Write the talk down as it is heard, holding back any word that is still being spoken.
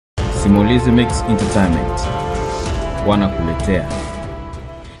Simulizi Mix Entertainment wanakuletea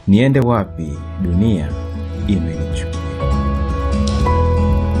Niende Wapi, Dunia, Imenichukia.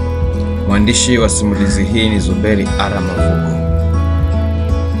 Mwandishi wa simulizi hii ni Zuberi Aramavugo.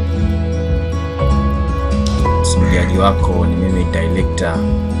 Msimuliaji wako ni mimi director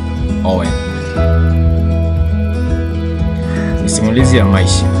Owen. Ni simulizi ya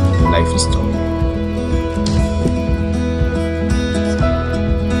maisha, life story.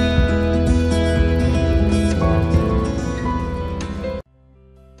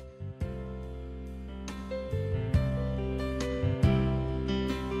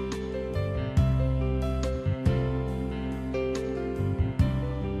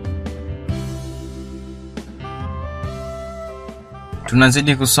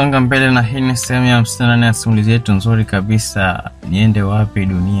 Tunazidi kusonga mbele na hii ni sehemu ya 58 ya simulizi yetu nzuri kabisa, Niende Wapi,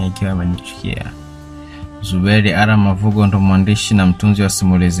 Dunia, ikiwa imenichukia. Zuberi Aramavugo ndo mwandishi na mtunzi wa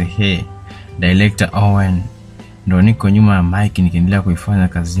simulizi hii. Director Owen ndo niko nyuma ya mic nikiendelea kuifanya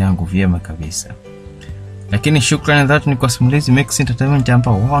kazi yangu vyema kabisa. Lakini shukrani dhati ni kwa Simulizi Mix Entertainment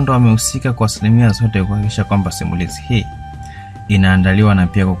ambao wao ndo wamehusika kwa asilimia zote kuhakikisha kwamba simulizi hii inaandaliwa na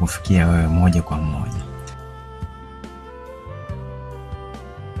pia kukufikia wewe moja kwa moja.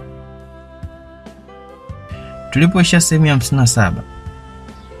 Tulipoisha sehemu ya 57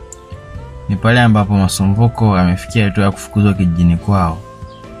 ni pale ambapo Masumbuko amefikia hatua ya kufukuzwa kijijini kwao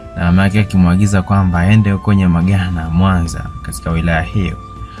na mama yake akimwagiza kwamba aende huko Nyamagana, Mwanza, katika wilaya hiyo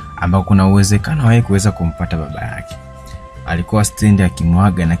ambako kuna uwezekano wa kuweza kumpata baba yake. Alikuwa stendi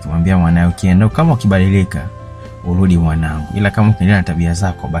akimwaga na kumwambia mwanae, ukienda kama ukibadilika urudi mwanangu, ila kama ukiendelea na tabia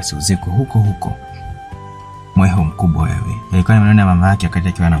zako basi uziko huko huko. Mweho mkubwa wewe. Ilikuwa ni maneno ya mama yake wakati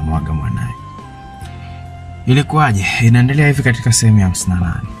akiwa anamwaga mwanae. Ilikuwaje? Inaendelea hivi katika sehemu ya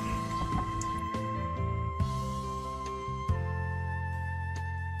 58.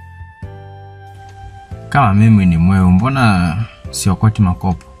 Kama mimi ni mweo, mbona siokoti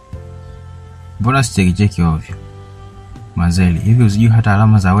makopo? Mbona sicheki ovyo? Mazeli, hivi usijui hata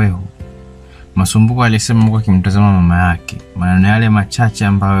alama za wehu? Masumbuko alisema huko akimtazama mama yake. Maneno yale machache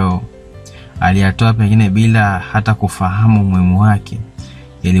ambayo aliyatoa pengine bila hata kufahamu umuhimu wake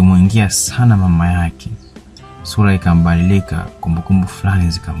yalimuingia sana mama yake. Sura ikambadilika, kumbukumbu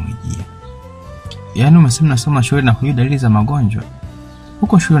fulani zikamwijia. Yaani umesema nasoma shule na hujui dalili za magonjwa?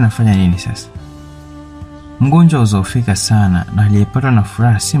 Huko shule unafanya nini sasa? Mgonjwa uzofika sana na aliyepatwa na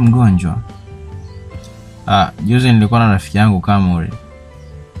furaha si mgonjwa. Juzi nilikuwa na rafiki yangu kama ule.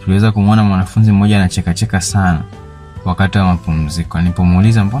 Tuliweza kumuona mwanafunzi mmoja anacheka sana wakati wa mapumziko.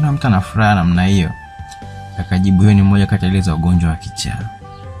 Nilipomuuliza mbona mtu ana furaha namna hiyo, akajibu hiyo ni mmoja kati ya ile za ugonjwa wa kichaa.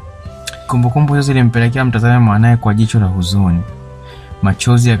 Kumbukumbu hizo zilimpelekea mtazame mwanae kwa jicho la huzuni.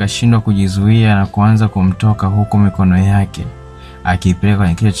 Machozi yakashindwa kujizuia na kuanza kumtoka huko mikono yake akipeleka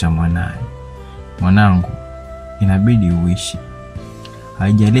kwenye kichwa cha mwanae. Mwanangu, inabidi uishi.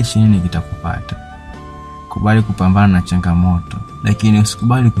 Haijalishi nini kitakupata. Kubali kupambana na changamoto, lakini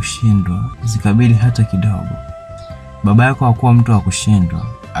usikubali kushindwa, zikabili hata kidogo. Baba yako hakuwa mtu wa kushindwa,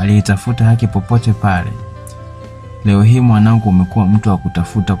 alitafuta haki popote pale. Leo hii mwanangu umekuwa mtu wa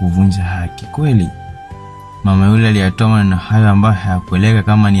kutafuta kuvunja haki. Kweli? Mama yule aliyatoa maneno hayo ambayo hayakueleka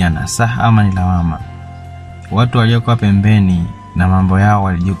kama ni anasaha ama ni lawama. Watu waliokuwa pembeni na mambo yao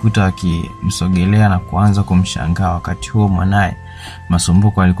walijikuta wakimsogelea na kuanza kumshangaa. Wakati huo mwanae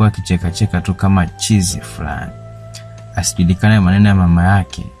Masumbuko alikuwa akicheka tu kama chizi fulani. Asijulikane maneno ya mama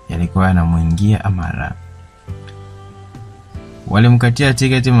yake yalikuwa yanamuingia amara. Walimkatia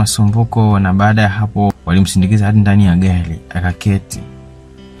tiketi Masumbuko na baada ya hapo walimsindikiza hadi ndani ya gari akaketi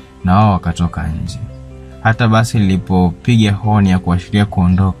na wao wakatoka nje. Hata basi lilipopiga honi ya kuashiria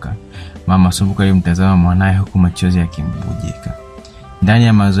kuondoka, mama Masumbuko alimtazama mwanae huku machozi yakimbubujika. Ndani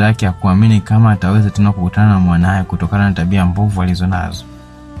ya mawazo yake hakuamini kama ataweza tena kukutana na mwanae kutokana na tabia mbovu alizonazo.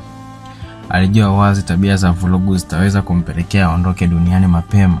 Alijua wazi tabia za vurugu zitaweza kumpelekea aondoke duniani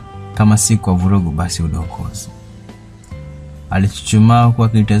mapema, kama si kwa vurugu basi udokozi. Alichuchumaa kwa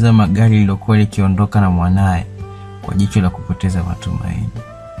akitazama gari lilokuwa likiondoka na mwanae kwa jicho la kupoteza matumaini.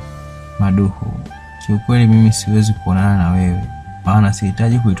 Maduhu, kiukweli mimi siwezi kuonana na wewe, maana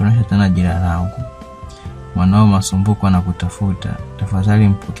sihitaji kuitonesha tena jina langu. Mwanao Masumbuko anakutafuta, tafadhali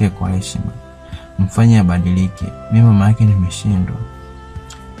mpokee kwa heshima. Mfanye abadilike, mimi mama yake nimeshindwa.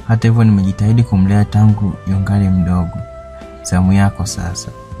 Hata hivyo nimejitahidi kumlea tangu yungali mdogo. Zamu yako sasa.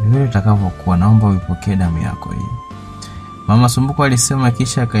 Vile utakavyokuwa naomba uipokee damu yako hii. Mama Masumbuko alisema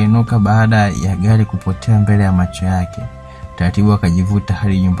kisha akainuka baada ya gari kupotea mbele ya macho yake. Taratibu akajivuta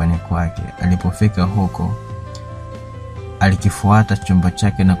hadi nyumbani kwake. Alipofika huko, alikifuata chumba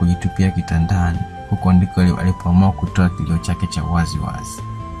chake na kujitupia kitandani. Huko ndiko alipoamua kutoa kilio chake cha wazi.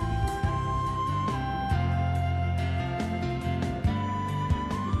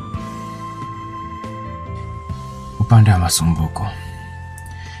 upande wa Masumbuko.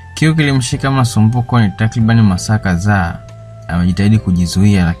 Kiu kilimshika Masumbuko ni takribani masaa kadhaa. Amejitahidi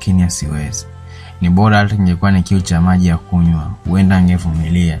kujizuia lakini asiwezi. Ni bora hata ingekuwa ni kiu cha maji ya kunywa, huenda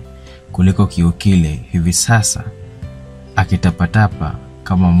angevumilia kuliko kiu kile hivi sasa akitapatapa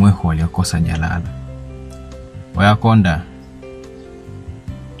kama mwehu aliyokosa jalala. Waya konda,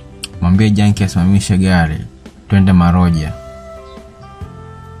 mwambie janki asimamishe gari, twende Maroja.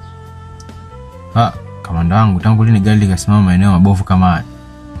 Kamanda wangu, tangu lini gari likasimama maeneo mabovu kama haya?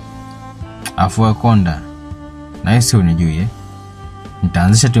 Afu konda, na hisi unijui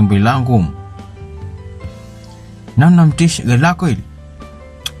nitaanzisha tumbo langu. Nani mtisha gari lako hili?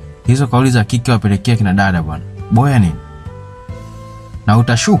 Hizo kauli za kike wapelekea kina dada bwana. Boya nini? Na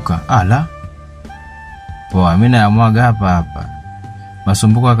utashuka? Ala. Poa, mimi naamwaga hapa.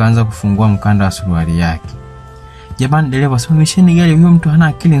 Masumbuko akaanza kufungua mkanda wa suruali yake. Jamani dereva, simamisheni gari, huyo mtu hana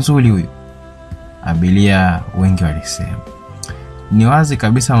akili nzuri huyo. Abiria wengi walisema. Ni wazi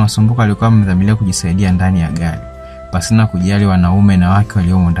kabisa Masumbuko alikuwa amedhamiria kujisaidia ndani ya gari, pasina kujali wanaume na wake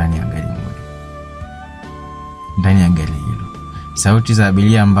waliomo ndani ya gari moja. Ndani ya gari hilo, sauti za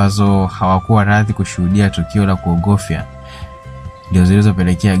abiria ambazo hawakuwa radhi kushuhudia tukio la kuogofya ndio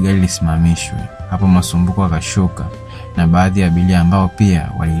zilizopelekea gari lisimamishwe. Hapo Masumbuko akashuka na baadhi ya abiria ambao pia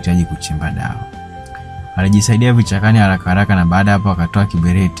walihitaji kuchimba dawa. Alijisaidia vichakani haraka na baada hapo akatoa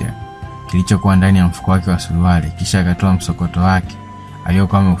kibereti kilichokuwa ndani ya mfuko wake wa suruali, kisha akatoa msokoto wake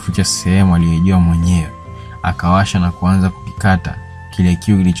aliyokuwa ameuficha sehemu aliyojua mwenyewe, akawasha na kuanza kukikata kile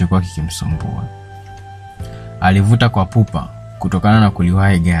kiu kilichokuwa kikimsumbua. Alivuta kwa pupa kutokana na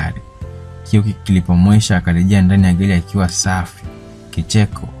kuliwahi gari. Kiu kilipomwesha akarejea ndani ya gari akiwa safi,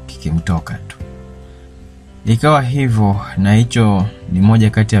 kicheko kikimtoka tu. Ikawa hivyo, na hicho ni moja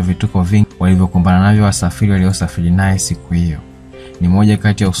kati ya vituko vingi walivyokumbana navyo wasafiri waliosafiri naye siku hiyo. Ni moja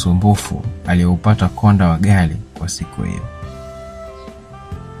kati ya usumbufu aliyoupata konda wa gari kwa siku hiyo.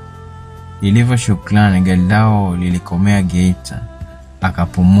 Ilivyo shukrani, gari lao lilikomea Geita.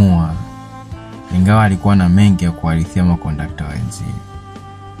 Akapumua, ingawa alikuwa na mengi ya kuhadithia makondakta wenzie.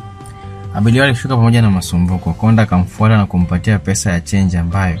 Abiria alishuka pamoja na Masumbuko. Konda akamfuata na kumpatia pesa ya change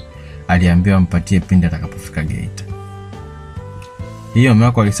ambayo aliambiwa ampatie pindi atakapofika Geita. Hiyo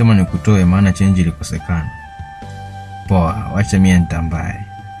mwako alisema ni kutoe, maana change ilikosekana. Poa, wacha mimi nitambaye.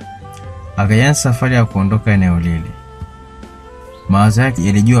 Akaanza safari ya kuondoka eneo lile. Mawazo yake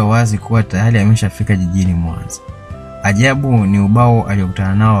yalijua wazi kuwa tayari ameshafika jijini Mwanza. Ajabu ni ubao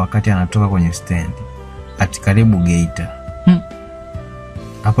aliyokutana nao wakati anatoka kwenye stendi ati karibu Geita.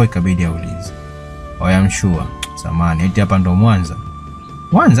 Hapo ikabidi aulize, "Oyamshua, samani, eti hapa ndo Mwanza?"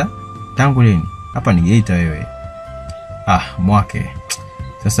 "Mwanza? Tangu lini? Hapa ni Geita wewe." Mwake.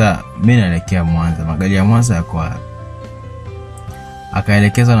 Sasa mimi naelekea Mwanza, magari ya Mwanza yako wapi?"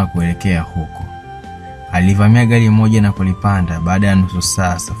 Akaelekezwa na kuelekea huko. Alivamia gari moja na kulipanda. Baada ya nusu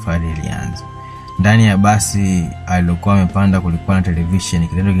saa safari ilianza. Ndani ya basi alilokuwa amepanda kulikuwa na television,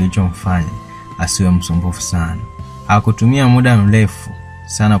 kitendo kilichomfanya asiwe msumbufu sana. Hakutumia muda mrefu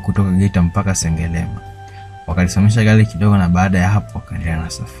sana kutoka Geita mpaka Sengelema. Wakalisimamisha gari kidogo na baada ya hapo wakaendelea na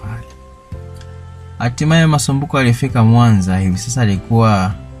safari. Hatimaye Masumbuko alifika Mwanza. Hivi sasa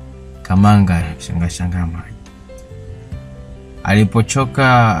alikuwa kamanga shanga maji.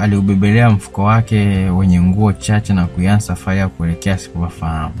 Alipochoka aliubebelea mfuko wake wenye nguo chache na kuanza safari ya kuelekea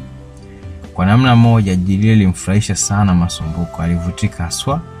sipofahamu. Kwa namna moja jiji lilimfurahisha sana Masumbuko. Alivutika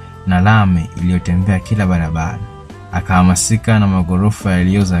haswa na lami iliyotembea kila barabara. Akahamasika na magorofa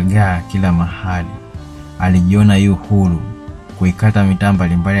yaliyozagaa kila mahali. Alijiona yu huru kuikata mitaa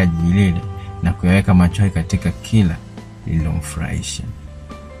mbalimbali ya jiji lile na kuyaweka macho yake katika kila lililomfurahisha.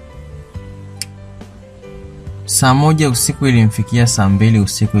 Saa 1 usiku ilimfikia, saa 2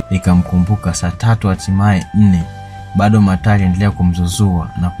 usiku ikamkumbuka, saa 3 hatimaye 4 bado mataa yaliendelea kumzuzua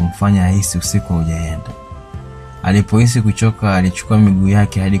na kumfanya ahisi usiku hujaenda. Alipohisi kuchoka alichukua miguu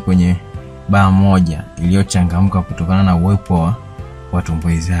yake hadi kwenye baa moja iliyochangamka kutokana na uwepo wa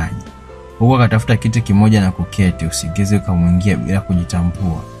watumbuizaji. Huko akatafuta kiti kimoja na kuketi. Usingizi ukamwingia bila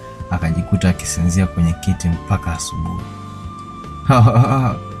kujitambua. Akajikuta akisinzia kwenye kiti mpaka asubuhi.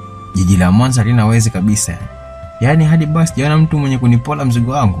 Jiji la Mwanza linawezi kabisa. Yaani hadi basi sijaona mtu mwenye kunipola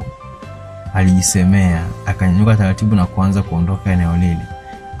mzigo wangu, alijisemea. Akanyanyuka taratibu na kuanza kuondoka eneo lile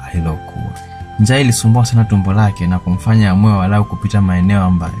alilokuwa. Njaa ilisumbua sana tumbo lake na kumfanya amue walau kupita maeneo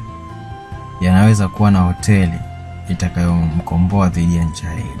ambayo yanaweza kuwa na hoteli itakayomkomboa dhidi ya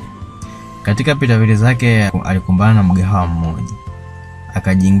njaa ile. Katika pitapita zake alikumbana na mgahawa mmoja.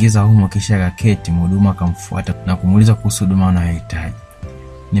 Akajiingiza humo kisha akaketi. Mhudumu akamfuata na kumuuliza kuhusu huduma anayohitaji.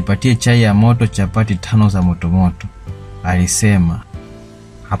 "Nipatie chai ya moto, chapati 5 za moto," alisema.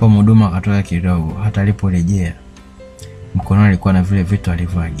 Hapo mhudumu akatoka kidogo. Hata aliporejea mkononi alikuwa na vile vitu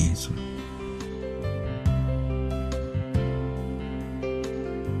alivyoagizwa.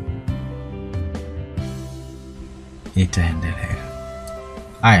 Itaendelea.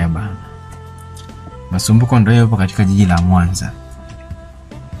 Haya bana. Masumbuko ndio yupo katika jiji la Mwanza.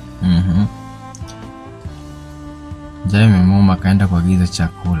 Njaa imemuuma, kaenda kuagiza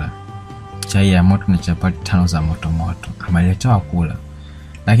chakula. Chai ya moto na chapati 5 za moto moto. Ameletewa kula.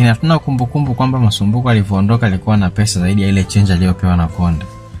 Lakini hatuna kumbukumbu kwamba Masumbuko alivyoondoka alikuwa na pesa zaidi ya ile change aliyopewa na Konda.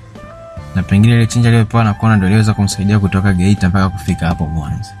 Na pengine ile change aliyopewa na Konda ndio iliweza kumsaidia kutoka Geita mpaka kufika hapo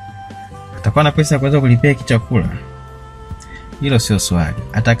Mwanza. Atakuwa na pesa ya kuweza kulipia kichakula? Hilo sio swali,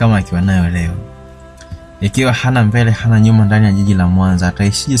 hata kama akiwa nayo leo. Ikiwa hana mbele hana nyuma ndani ya jiji la Mwanza,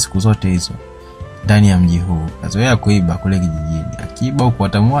 ataishije siku zote hizo ndani ya mji huu? Kazoea kuiba kule kijijini. Akiiba huko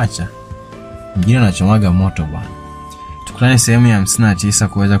atamwacha. Mjini unachomaga moto bwana. Tukutane sehemu ya 59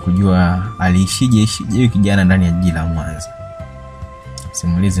 kuweza kujua aliishije huyu kijana ndani ya jiji la Mwanza.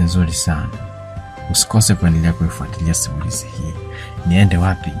 Simulizi nzuri sana. Usikose kuendelea kuifuatilia simulizi hii. Niende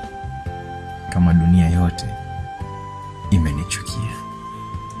wapi kama dunia yote imenichukia.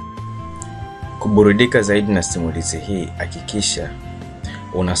 Kuburudika zaidi na simulizi hii, hakikisha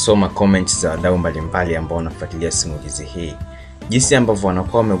unasoma comments za wadau mbalimbali ambao wanafuatilia simulizi hii. Jinsi ambavyo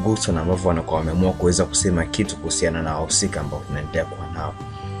wanakuwa wameguswa na ambavyo wanakuwa wameamua kuweza kusema kitu kuhusiana na wahusika ambao tunaendelea kuwa nao.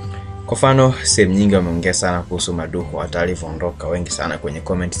 Kwa mfano, sehemu nyingi wameongea sana kuhusu Madu wa alivyoondoka. Wengi sana kwenye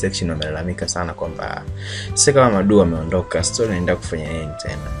comment section wamelalamika sana kwamba si kama Madu ameondoka, story inaenda kufanya nini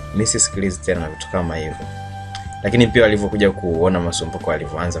tena? Mimi sisikilizi tena na vitu kama hivyo. Lakini pia walivyokuja kuona Masumbuko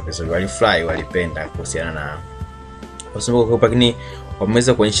alivyoanza vizuri, walifurahi, walipenda kuhusiana na Masumbuko, lakini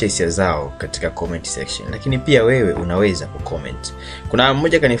wameweza kuonyesha hisia zao katika comment section. Lakini pia wewe unaweza kucomment. Kuna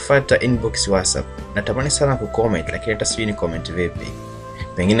mmoja kanifuata inbox WhatsApp, natamani sana kucomment lakini hata sijui ni comment vipi.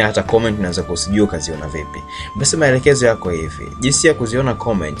 Pengine hata comment unaweza kusijua kaziona vipi. Basi maelekezo yako hivi. Jinsi ya kuziona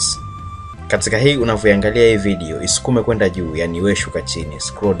comments katika hii unavyoangalia hii video, isukume kwenda juu, yani wewe shuka chini,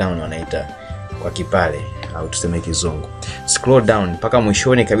 scroll down wanaita kwa kipale au tuseme kizungu. Scroll down mpaka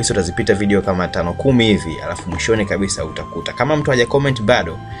mwishoni kabisa, utazipita video kama 5-10 hivi, alafu mwishoni kabisa utakuta kama mtu haja comment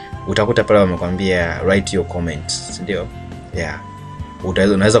bado, utakuta pale wamekwambia write your comments, ndio? Yeah.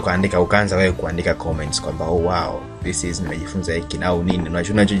 Unaweza kuandika, ukaanza wewe kuandika comments kwamba oh wow, this is nimejifunza hiki au nini,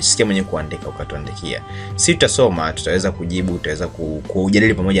 unachojisikia mwenyewe kuandika ukatuandikia. Si tutasoma, tutaweza kujibu, tutaweza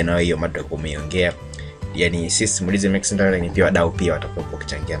kujadili pamoja na wewe hiyo mada umeongea. Yani sisi Simulizi Max ndani pia wadau pia watakuwa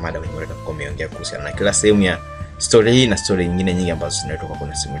wakichangia mada kwenye mada umeongea kuhusiana na kila sehemu ya story hii na story nyingine nyingi ambazo zinatoka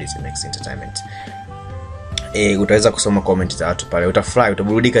kwa Simulizi Max Entertainment. Utaweza kusoma comment za watu pale, utafurahi,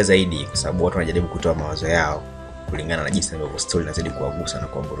 utaburudika zaidi kwa sababu watu wanajaribu kutoa mawazo yao kulingana na jinsi ambavyo story inazidi kuwagusa na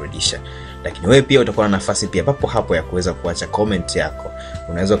kuwaburudisha. Lakini wewe pia utakuwa na nafasi pia papo hapo ya kuweza kuacha comment yako.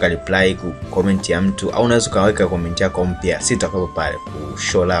 Unaweza ukareply ku comment ya mtu au unaweza kaweka comment yako mpya, sitakuwa pale ku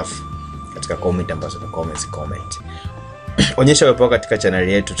show love katika comment ambazo na comment. Onyesha wepo katika channel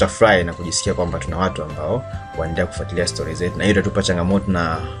yetu, tutafurahi na kujisikia kwamba tuna watu ambao wanaendelea kufuatilia stories zetu, na hiyo itatupa changamoto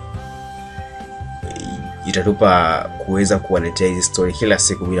na itatupa kuweza kuwaletea hizi story kila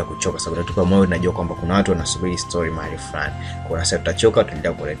siku bila kuchoka, sababu itatupa moyo, najua kwamba kuna watu wanasubiri story mahali fulani. Kwa sababu tutachoka,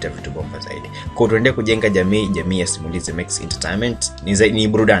 tutaendelea kuletea vitu bomba zaidi. Kwa tuendelee kujenga jamii ya Simulizi Max Entertainment. Ni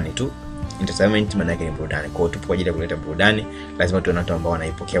burudani tu. Entertainment maana yake ni burudani. Kwa hiyo tupo kwa ajili ya kuleta burudani, lazima tuwe na watu ambao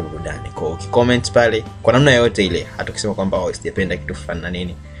wanaipokea burudani. Kwa hiyo ukicomment pale kwa namna yote ile, hata ukisema kwamba sijapenda kitu fulani na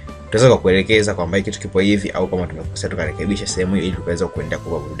nini, tutaweza kukuelekeza kwamba hiki kitu kipo hivi, au kama tumekosea tukarekebisha sehemu hiyo ili tukaweza kuendelea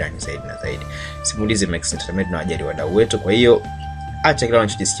kuwa burudani zaidi na zaidi. Simulizi Max Entertainment na wajali wadau wetu. Kwa hiyo acha kila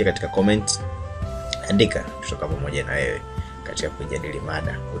unachojisikia katika comment, andika, tutakaa pamoja na wewe katika kujadili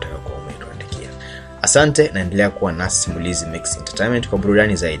mada utakayokuwa umetuandikia. Asante, na endelea kuwa na Simulizi Max Entertainment kwa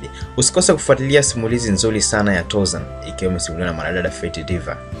burudani zaidi. Usikose kufuatilia simulizi nzuri sana ya Tozan, ikiwa imesimuliwa na mwanadada Feti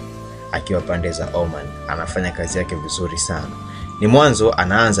Diva akiwa pande za Oman. Anafanya kazi yake vizuri sana. Ni mwanzo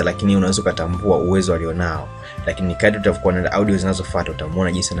anaanza, lakini unaweza kutambua uwezo alionao. Lakini kadri utakuwa na audio zinazofuata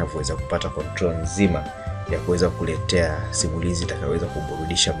utamuona jinsi anavyoweza kupata control nzima ya kuweza kuletea simulizi itakayoweza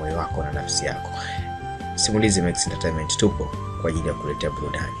kuburudisha moyo wako na nafsi yako. Simulizi Max Entertainment tupo kwa ajili ya kuletea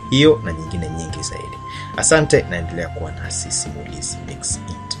burudani hiyo na nyingine nyingi zaidi. Asante, na endelea kuwa nasi Simulizi Max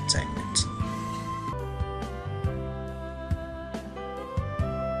Entertainment.